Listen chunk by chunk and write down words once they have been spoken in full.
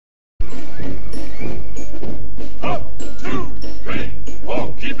Up, 2, 3,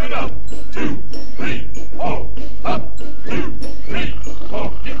 4, keep it up. 2, 3, 4. Up, 2, 3,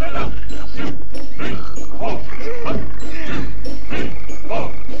 4, keep it up. 2, 3, 4. Up, 2, 3,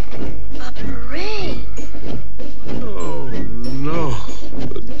 4. Bluray. Oh, no.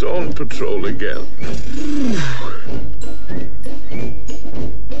 The dawn patrol again.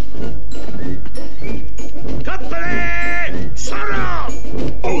 Company! Sarah!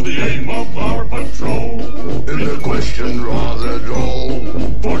 Oh, the aim of our patrol. In the question rather droll.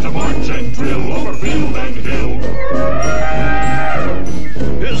 For to march and drill over field and hill.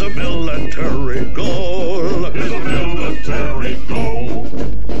 Is a military goal. Is a military goal.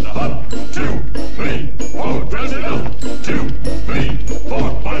 Up, 2, 3, 4, dress it up. 2, 3,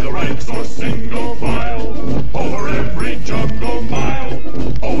 4, by the ranks or single file. Over every jungle mile.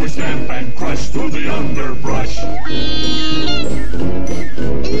 Always stamp and crush through the underbrush. In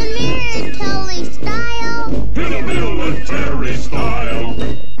the military style. In a military style.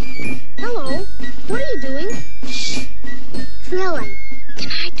 Hello. What are you doing? Shh. Drilling.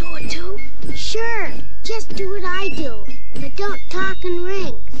 Can I do it too? Sure. Just do what I do. But don't talk in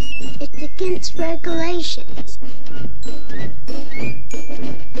rings. It's against regulations.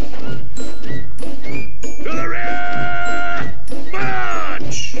 To the rear!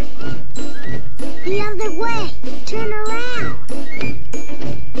 March! The other way. Turn around.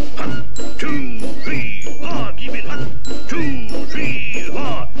 Hut, 2, 3, 4, keep it hut. 2, 3,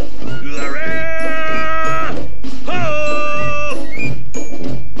 4. To the rear! Ho!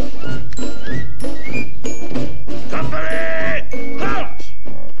 Company! Halt!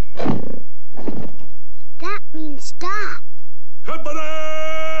 That means stop.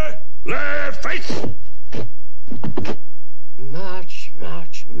 Company! Left face! March,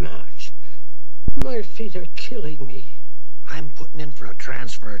 march, march. My feet are killing me. I'm putting in for a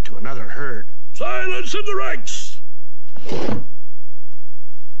transfer to another herd. Silence in the ranks!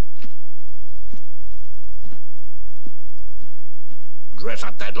 Dress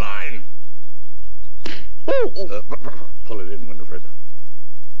up that line. Pull it in, Winifred.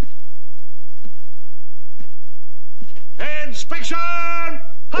 Inspection!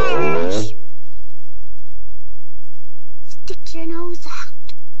 House! Stick your nose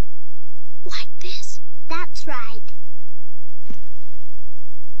out. Like this? That's right.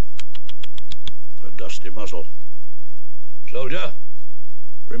 A dusty muzzle. Soldier,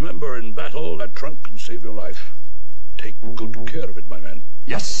 remember in battle that trunk can save your life. Take good care of it, my man.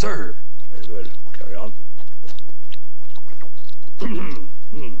 Yes, sir. Very good. Carry on.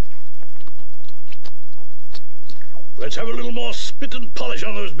 Let's have a little more spit and polish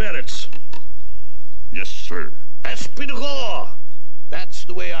on those bayonets. Yes, sir. Esprit de corps! That's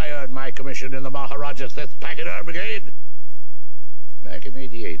the way I earned my commission in the Maharaja's 5th Packard Brigade. Back in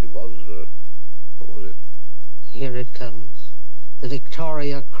 '88, it was, what was it? Here it comes. The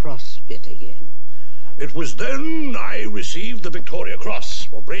Victoria Cross bit again. It was then I received the Victoria Cross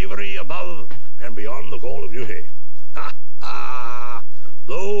for bravery above and beyond the call of duty. Ha ha!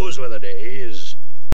 Those were the days.